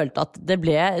vi følte at det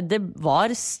ble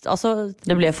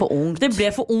for ungt. Det ble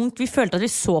for ungt. Vi følte at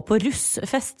vi så på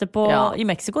russfeste i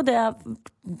Mexico. Det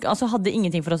hadde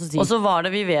ingenting for oss å si. Og så var det,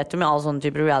 vi vet jo med all sånne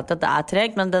typer reality at det er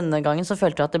tregt, men denne gangen så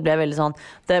følte jeg at det ble veldig sånn,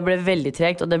 det ble veldig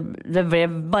tregt, og det ble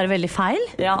bare veldig feil.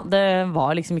 Ja, det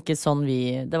var liksom ikke sånn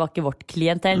det var ikke vårt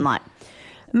klientell. Nei.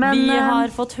 Men, vi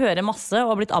har fått høre masse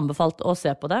og blitt anbefalt å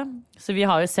se på det. Så vi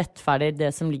har jo sett ferdig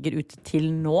det som ligger ute til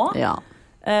nå. Ja.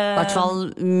 I hvert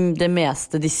fall det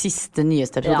meste, de siste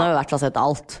nyeste episodene har vi i hvert fall sett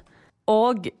alt.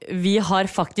 Og vi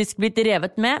har faktisk blitt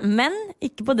revet med, men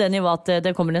ikke på det nivået at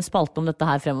det kommer en spalte om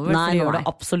dette her fremover. For det gjør det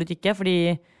absolutt ikke,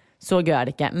 fordi så gøy er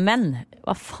det ikke. Men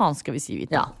hva faen skal vi si,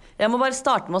 Vita? Ja. Jeg må bare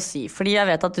starte med å si, fordi jeg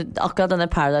vet at akkurat denne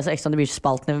Paradise og Ex on the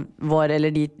Beach-spaltene våre,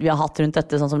 eller de vi har hatt rundt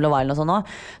dette, sånn som Love Island og sånn nå,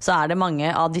 så er det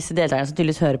mange av disse deltakerne som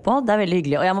tydeligvis hører på. Det er veldig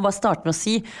hyggelig. Og jeg må bare starte med å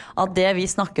si at det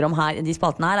vi snakker om her, de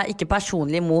spaltene her, er ikke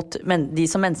personlig mot de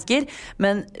som mennesker,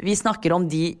 men vi snakker om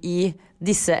de i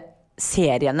disse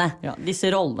seriene. Ja, disse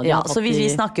rollene. Så hvis vi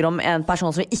snakker om en person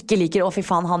som vi ikke liker, og fy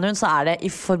faen han hun, så er det i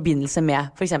forbindelse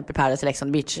med for eksempel Paradise og Ex on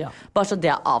the Beach. Ja. Bare så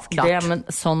det er avklart.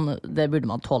 Det burde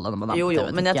man tåle når man Jo,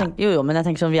 men jeg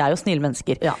tenker sånn, vi er jo snille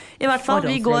mennesker. Ja. I hvert fall,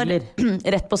 vi går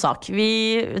rett på sak.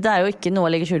 Det er jo ikke noe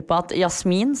å legge skjul på at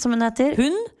Jasmin, som hun heter,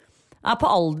 hun er på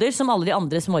alder som alle de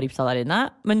andre småripsa der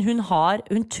inne, men hun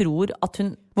tror at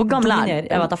hun Hvor gammel dominerer,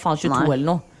 jeg vet da faen, 22 eller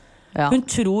noe. Ja. Hun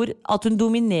tror at hun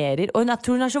dominerer, og jeg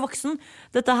tror hun er så voksen.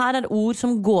 Dette her er ord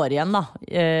som går igjen da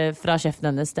fra sjefen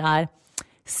hennes. Det er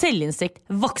selvinnsikt,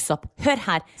 voks opp, hør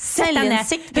her, sett deg ned.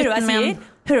 Hører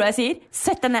du hva jeg sier?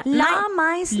 Sett deg ned. La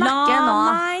meg snakke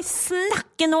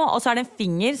nå. Og så er det en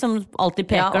finger som alltid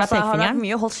peker. Og så har det vært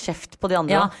mye hold kjeft på de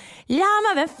andre. La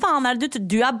meg, hvem faen er det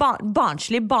du er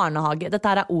barnslig barnehage. Dette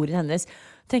her er ordene hennes.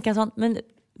 Tenker jeg sånn, men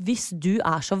hvis du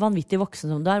er så vanvittig voksen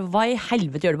som du er, hva i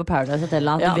helvete gjør du på Paradise Hotel?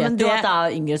 Du vet jo at det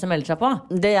er yngre som melder seg på.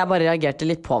 Det jeg bare reagerte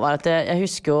litt på var at jeg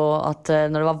husker jo at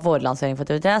når det var vår lansering for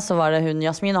TVT, så var det hun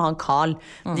Jasmin og han Carl.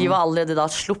 De var allerede da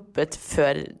sluppet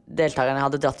før deltakerne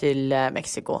hadde dratt til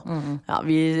Mexico. Ja,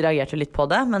 vi reagerte litt på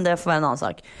det, men det får være en annen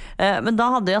sak. Men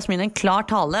da hadde Jasmin en klar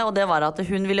tale, og det var at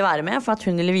hun ville være med for at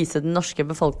hun ville vise den norske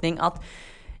befolkning at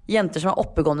jenter som er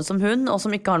oppegående som hun, og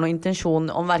som ikke har noen intensjon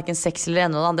om hverken sex eller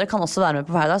ene eller andre, kan også være med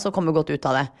på Paradise og komme godt ut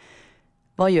av det.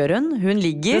 Hva gjør hun? Hun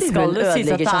ligger, hun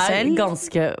ødelegger seg selv. Det er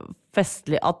ganske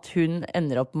festlig at hun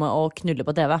ender opp med å knulle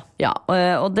på TV. Ja,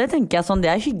 og det tenker jeg sånn,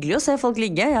 det er hyggelig å se folk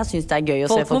ligge. Jeg synes det er gøy å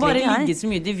se folk ligge. Folk må bare ligge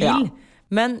så mye de vil.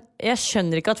 Men jeg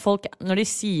skjønner ikke at folk, når de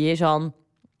sier sånn,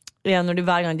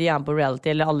 hver gang de er med på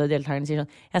reality, eller alle deltakerne sier sånn,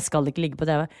 jeg skal ikke ligge på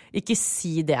TV, ikke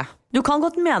si det. Du kan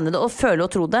godt mene det og føle og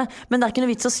tro det, men det er ikke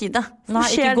noe vits å si det. Nei,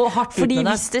 ikke gå hardt ut med det. Fordi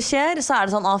hvis det skjer, så er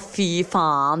det sånn, fy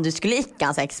faen, du skulle ikke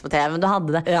ha sex på TV, men du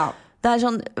hadde det. Ja. Det er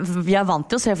sånn, vi er vant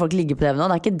til å se folk ligge på TV nå.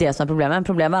 Det er ikke det som er problemet.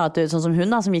 Problemet er at du, sånn som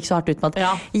hun da, som gikk så hardt ut med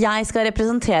at jeg skal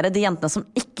representere de jentene som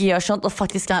ikke gjør sånt og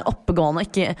faktisk er oppegående,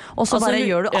 og så bare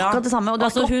gjør du akkurat det samme, og du er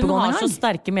ikke oppegående. Hun har så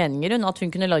sterke meninger at hun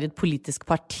kunne lage et politisk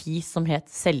parti som het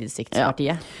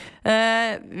Selvinnsiktspartiet.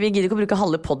 Vi gidder ikke å bruke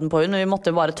halve podden på hun, men vi måtte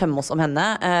bare tømme oss om henne.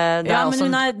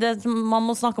 Man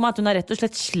må snakke om at hun er rett og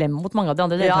slett slem mot mange av de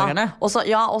andre deltakerne. Og så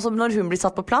når hun blir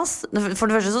satt på plass, for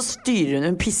det første så styrer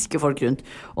hun pisker folk rundt.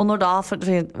 Og når da for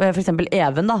eksempel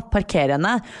Even da parkerer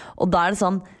henne, og da er det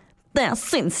sånn, det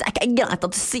syns jeg ikke er greit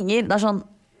at du sier. Det er sånn,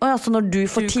 Så når du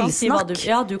får tilsnakk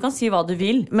du kan si hva du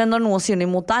vil. Men når noen sier noe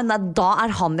imot deg, da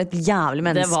han et jævlig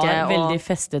menneske. Det var veldig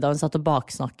festlig da hun satt og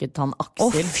baksnakket han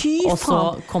Aksel, og så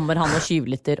kommer han og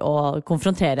skyvlytter og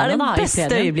konfronterer henne. Det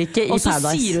beste øyeblikket i Paradise. Og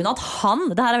så sier hun at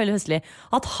det her er veldig festlig,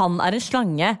 at han er en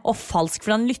slange og falsk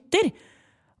for han lytter.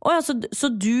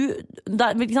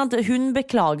 Hun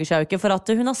beklager seg jo ikke for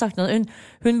at hun har sagt noe.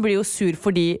 Hun blir jo sur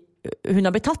fordi hun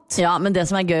har blitt tatt. Ja, men det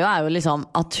som er gøy er jo liksom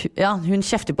at hun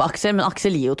kjefter på Aksel, men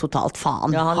Aksel gir jo totalt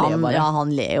faen.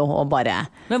 Han ler jo og bare.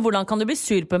 Men hvordan kan du bli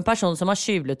sur på en person som har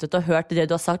skyvlyttet og hørt det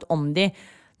du har sagt om de,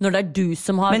 når det er du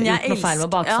som har gjort noe feil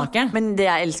med baksnakke? Men det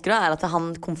jeg elsker da, er at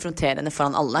han konfronterer henne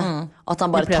foran alle. At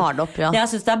han bare tar det opp. Jeg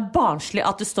synes det er barnslig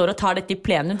at du står og tar dette i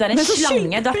plenum. Du er en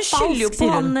slange, du er falsk,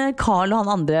 sier hun. Carl og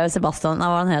han andre, Sebastian,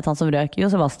 hva han het han som røk?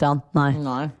 Jo, Sebastian. Nei.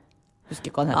 Husker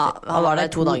ikke hva han heter. Han var der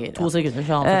 2 dager. 2 sekunder.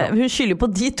 Hun skylder på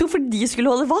de 2 for de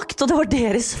skulle holde vakt, og det var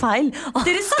deres feil.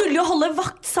 Dere skulle jo holde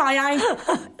vakt, sa jeg.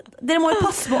 Dere må jo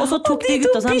passe på. Og så tok de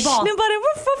gutta seg en bane. Bare,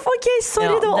 ok,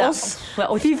 sorry, det var oss.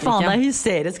 Fy faen, det er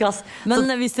hysterisk, ass.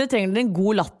 Men hvis dere trenger en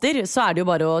god latter, så er det jo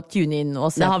bare å tune inn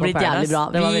og se på Paradise. Det har blitt jævlig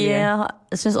bra.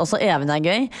 Vi synes også Even er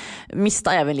gøy.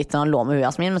 Mistet Even litt når han lå med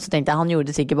Jasmin, men så tenkte jeg han gjorde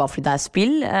det sikkert bare fordi det er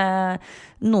spill.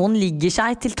 Noen ligger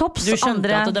seg til topps. Du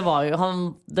skjønte at det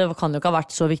kan jo ikke ha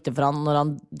vært så viktig for han når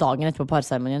han dagen etterpå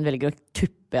parseremonien velger å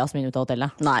tuppe Jasmin ut av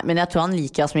hotellet. Nei, men jeg tror han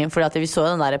liker Jasmin, fordi vi så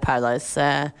jo den der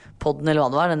Paradise-podden eller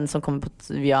hva det var, den som kommer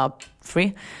via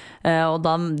Free. Og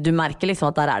da du merker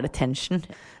liksom at der er det tension.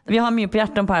 Vi har mye på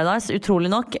hjertet om Paradise, utrolig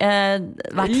nok.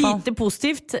 Lite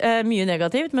positivt, mye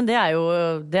negativt, men det er jo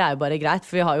bare greit,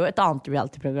 for vi har jo et annet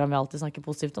reality-program vi alltid snakker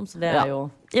positivt om, så det er jo...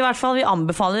 I hvert fall, vi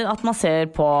anbefaler at man ser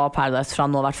på Paradise fra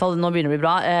nå, i hvert fall. Nå begynner det å bli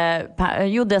bra.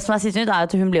 Det som er siste nytt er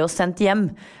at hun ble jo sendt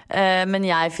hjem, men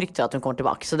jeg frykter at hun kommer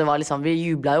tilbake, så det var liksom, vi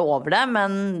jublet jo over det,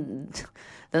 men...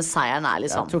 Den seieren er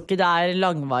liksom... Jeg tror ikke det er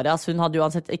langvarig. Hun hadde jo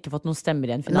uansett ikke fått noen stemmer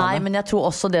i en finale. Nei, men jeg tror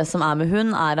også det som er med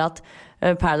hun er at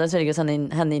Paradise velger å sende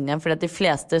henne inn igjen, fordi at de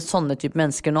fleste sånne type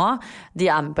mennesker nå, de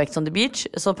er med på Ex on the Beach,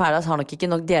 så Paradise har nok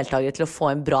ikke nok deltakere til å få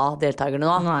en bra deltakere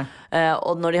nå.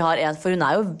 Og når de har en, for hun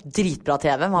er jo dritbra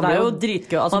TV. Det er jo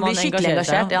dritgøy. Man blir skikkelig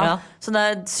engasjert. Ja. Så det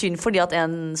er synd fordi at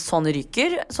en sånn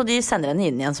ryker, så de sender henne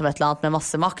inn igjen som et eller annet med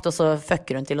masse makt, og så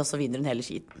fucker hun til, og så vinner hun hele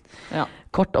skiten. Ja.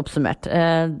 Kort oppsummert.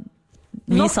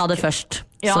 Vi sa det først.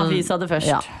 Ja, vi sa det først.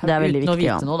 Ja, det er veldig uten viktig.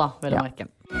 Uten å vite noe, da, vel å merke.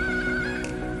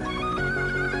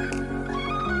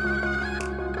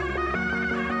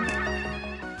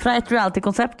 Fra et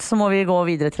reality-konsept så må vi gå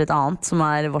videre til et annet, som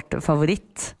er vårt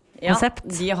favorittkonsept.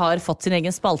 Ja, de har fått sin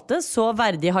egen spalte, så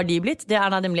verdig har de blitt. Det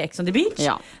er nemlig Ex on the Beach.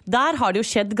 Ja. Der har det jo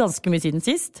skjedd ganske mye siden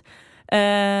sist.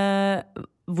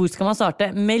 Hvor skal man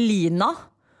starte? Melina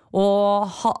og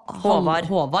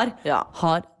Håvard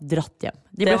har dratt hjem.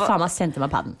 De ble faen meg sendt til meg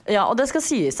padden. Ja, og det skal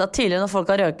sies at tidligere når folk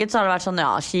har røket, så har det vært sånn, ja,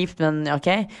 kjipt, men ok.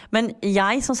 Men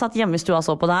jeg som satt hjemme i stua og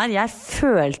så på det her, jeg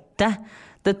følte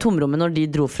det tomrommet når de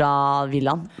dro fra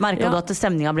villaen. Merket du at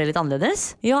stemningen ble litt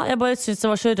annerledes? Ja, jeg bare synes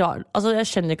det var så rart. Altså, jeg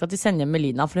skjønner ikke at de sender hjem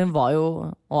Melina, for hun var jo,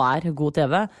 og er, god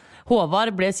TV.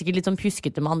 Håvard ble sikkert litt sånn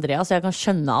pjuskete med Andrea, så jeg kan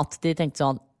skjønne at de tenkte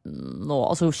sånn, nå,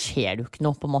 altså skjer det jo ikke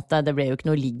noe på en måte. Det ble jo ikke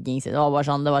noe ligging. Det var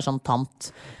sånn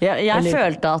tamt. Jeg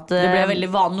følte at det ble veldig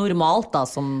normalt da,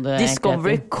 som det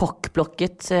Discovery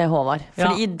kokkblokket Håvard.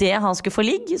 Fordi i det han skulle få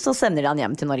ligg, så sender de han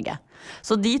hjem til Norge.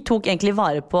 Så de tok egentlig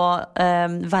vare på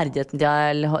verdigheten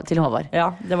til Håvard. Ja,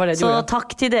 det var det de så gjorde.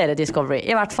 Takk til dere, Discovery.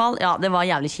 I hvert fall, ja, det var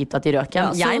jævlig kjipt at de røk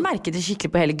hjem. Jeg merket det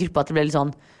skikkelig på hele gruppa at det ble litt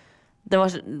sånn, det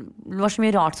var så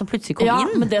mye rart som plutselig kom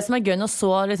inn. Men det som er gøy når så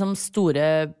liksom, store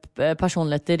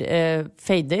personligheter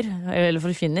fader, eller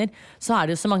forsvinner, så er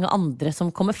det jo så mange andre som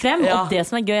kommer frem. Og det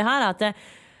som er gøy her er at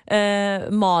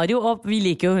Mario, og vi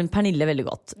liker jo hun Pernille veldig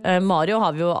godt. Mario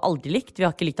har vi jo aldri likt. Vi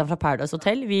har ikke likt han fra Paradise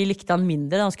Hotel. Vi likte han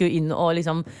mindre. Han skulle inn og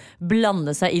liksom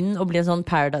blande seg inn og bli en sånn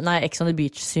Ex on the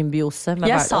Beach-symbiose.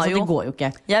 Altså, det går jo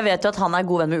ikke. Jeg vet jo at han er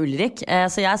god venn med Ulrik,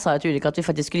 så jeg sa jo til Ulrik at vi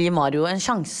faktisk skulle gi Mario en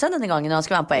sjanse denne gangen når han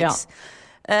skulle være med på X.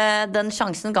 Den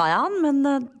sjansen ga jeg han,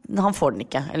 men han får den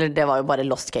ikke. Eller det var jo bare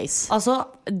lost case. Altså,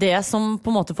 det som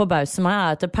på en måte forbauser meg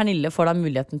er at Pernille får da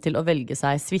muligheten til å velge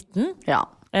seg suiten. Ja.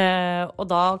 Og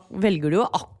da velger du jo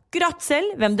akkurat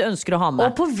selv hvem du ønsker å ha med.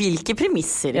 Og på hvilke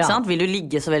premisser, ikke sant? Vil du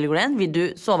ligge, så velger du en. Vil du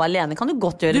sove alene, kan du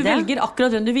godt gjøre det. Du velger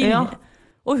akkurat hvem du vil.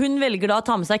 Og hun velger da å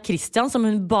ta med seg Christian, som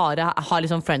hun bare har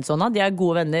liksom friendzona. De er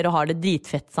gode venner og har det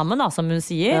dritfett sammen da, som hun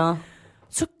sier.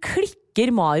 Så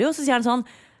klikker Mario, så sier han sånn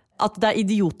at det er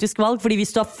idiotisk valg, fordi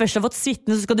hvis du først har fått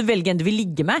suiten, så skal du velge en du vil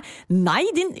ligge med. Nei,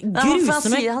 din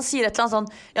grusomme... Han sier et eller annet sånn,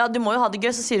 ja, du må jo ha det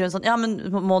gøy, så sier hun sånn, ja, men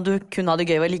må du kun ha det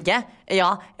gøy ved å ligge?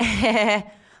 Ja,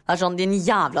 Det sånn, din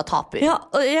jævla taper. Ja,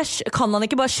 og kan han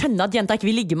ikke bare skjønne at jenta ikke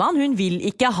vil ligge med han? Hun vil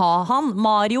ikke ha han.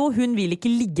 Mario, hun vil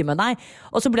ikke ligge med deg.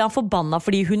 Og så blir han forbanna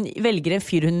fordi hun velger en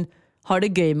fyr hun har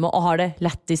det gøy med og har det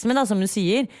lættis med, da, som hun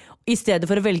sier, i stedet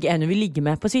for å velge en hun vil ligge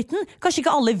med på suiten. Kanskje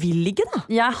ikke alle vil ligge, da.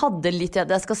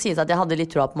 Det skal sies at jeg hadde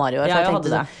litt tro på Mario. Ja,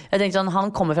 jeg tenkte sånn,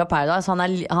 han kommer fra Paradise,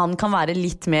 han kan være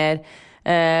litt mer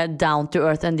down to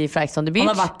earth enn de fra Ex on the Beach.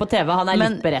 Han har vært på TV, han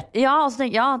litt beredt. Ja, og så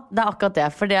tenker jeg, det akkurat det.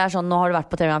 For det sånn, nå har du vært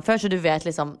på TV før, så du vet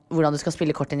liksom hvordan du skal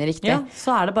spille kortene riktig. Ja,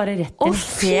 så det bare rett til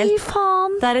fy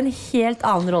faen! Det en helt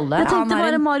annen rolle. Jeg tenkte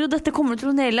bare, Mario, dette kommer du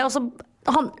til å naile. Og så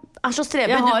han så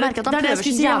streber. Du merker at han prøver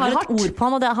så jævlig hardt. Ord på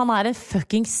han, og han en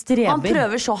fucking streber. Han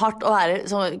prøver så hardt å være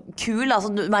så kul.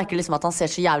 Altså, du merker liksom at han ser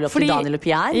så jævlig opp til Daniel og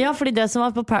Pierre. Ja, fordi det som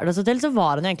var på Paradise Hotel, så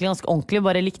var han egentlig ganske ordentlig.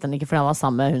 Bare likte han ikke fordi han var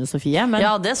sammen med hun og Sofie. Men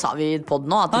ja, det sa vi på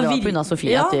den nå, at det var på grunn av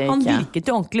Sofie. Ja, han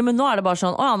virket jo ordentlig, men nå det bare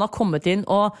sånn, han har kommet inn,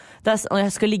 og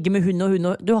jeg skal ligge med hun og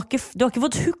hun. Du har ikke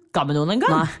fått hooka med noen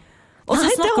engang. Og så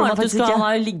snakker han om at han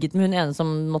har ligget med hun ene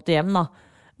som måtte hjem, da.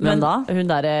 Men hun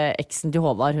der eksen til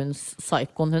Håvard, hun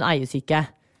psykoen, hun eiersyke.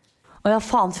 Å ja,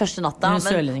 faen, første natta.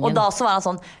 Og da så var han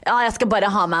sånn, ja, jeg skal bare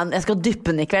ha meg jeg skal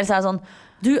dyppe den i kveld. Så det sånn,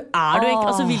 du ikke,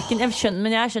 altså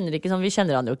men jeg skjønner ikke sånn, vi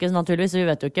kjenner han jo ikke naturligvis, så vi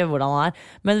vet jo ikke hvordan han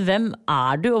men hvem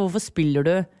du, og hvorfor spiller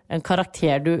du en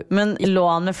karakter du Men lå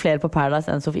han med flere på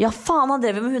Paradise enn Sofie? Ja, faen, han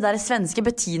drev med hun der svenske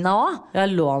Bettina også. Ja,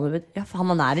 lå han med ja,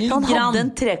 faen, han en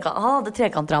ligger han hadde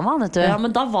trekantdrama, vet du. Ja,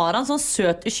 men da var han sånn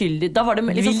søt uskyldig. Da var det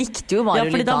liksom, vi likte jo Mario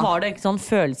litt da. Da var det ikke sånn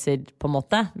følelser på en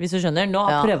måte, hvis du skjønner. Nå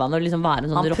prøver han å liksom være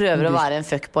en sånn han prøver å være en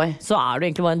fuckboy. Så du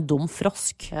egentlig bare en dum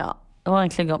frosk. Ja. Det var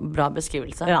egentlig en bra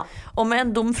beskrivelse. Ja. Og med en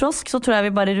dum frosk så tror jeg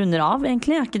vi bare runder av,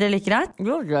 egentlig. Ikke det like greit?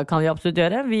 Jo, det kan vi absolutt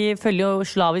gjøre. Vi følger jo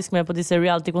slavisk med på disse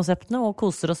reality-konseptene og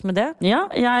koser oss med det. Ja,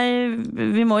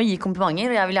 vi må jo gi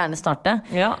komplimenter, og jeg vil gjerne starte.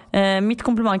 Ja. Mitt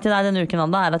kompliment til deg denne uken,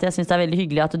 Anna, at jeg synes det veldig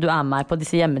hyggelig at du med meg på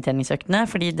disse hjemmetreningsøktene.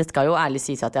 Fordi det skal jo ærlig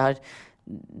sies at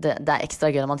det ekstra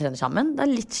gøy når man trener sammen. Det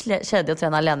litt kjedelig å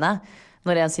trene alene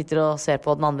når en sitter og ser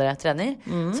på den andre trener.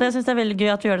 Så jeg synes det veldig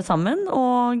gøy at vi gjør det sammen,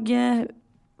 og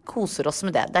koser oss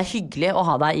med det. Det hyggelig å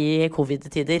ha deg i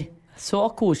covid-tider. Så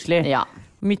koselig. Ja.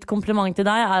 Mitt kompliment til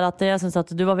deg at jeg synes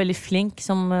at du var veldig flink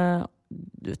som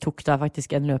du tok deg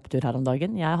faktisk en løpetur her om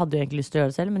dagen. Jeg hadde jo egentlig lyst til å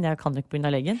gjøre det selv, men jeg kan ikke på grunn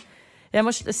av leggen. Jeg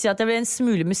må si at jeg ble en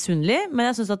smule misunnelig, men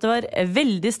jeg synes at det var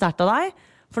veldig sterkt av deg,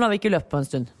 for nå har vi ikke løpt på en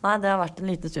stund. Nei, det har vært en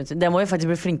liten stund siden. Det må vi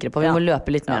faktisk bli flinkere på. Vi må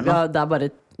løpe litt mer nå. Ja, det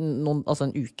bare en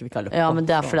uke vi kan løpe på. Ja, men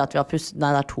det fordi at vi har pusset.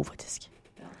 Nei, det 2 faktisk.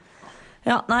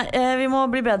 Ja, nei, vi må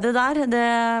bli bedre der. Det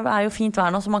jo fint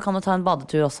vær nå, så man kan jo ta en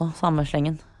badetur også, samme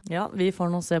slengen. Ja, vi får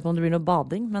nå se på om det blir noe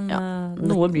bading, men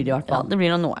noe blir det i hvert fall. Ja, det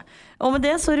blir noe. Og med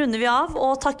det så runder vi av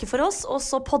og takker for oss, og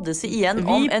så poddes vi igjen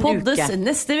om en uke. Vi poddes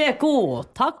neste veko.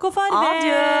 Takk og farvel.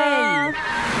 Adjø.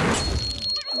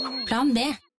 Plan B.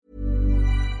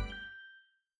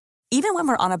 Even when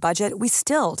we're on a budget, we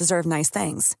still deserve nice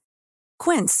things.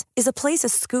 Quince is a place to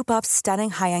scoop up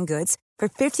stunning high-end goods for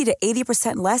 50 to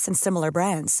 80% less than similar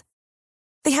brands.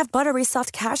 They have buttery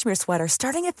soft cashmere sweaters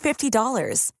starting at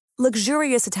 $50,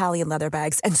 luxurious Italian leather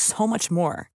bags, and so much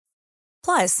more.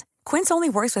 Plus, Quince only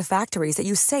works with factories that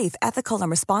use safe, ethical,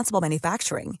 and responsible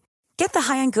manufacturing. Get the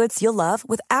high-end goods you'll love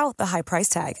without the high price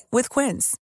tag with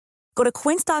Quince. Go to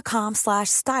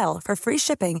quince.com/style for free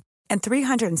shipping and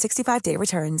 365-day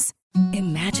returns.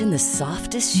 Imagine the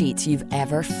softest sheets you've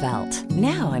ever felt.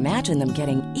 Now imagine them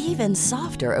getting even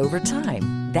softer over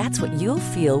time. That's what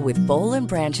you'll feel with Boll &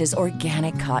 Branch's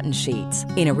organic cotton sheets.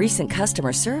 In a recent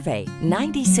customer survey,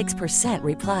 96%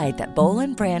 replied that Boll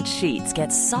 & Branch sheets get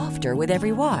softer with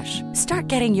every wash. Start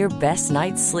getting your best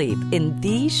night's sleep in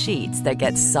these sheets that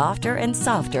get softer and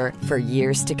softer for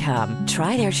years to come.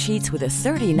 Try their sheets with a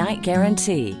 30-night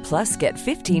guarantee. Plus, get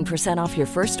 15% off your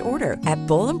first order at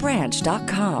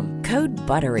bollandbranch.com. Code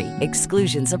BUTTERY.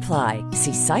 Exclusions apply.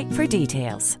 See site for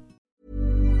details.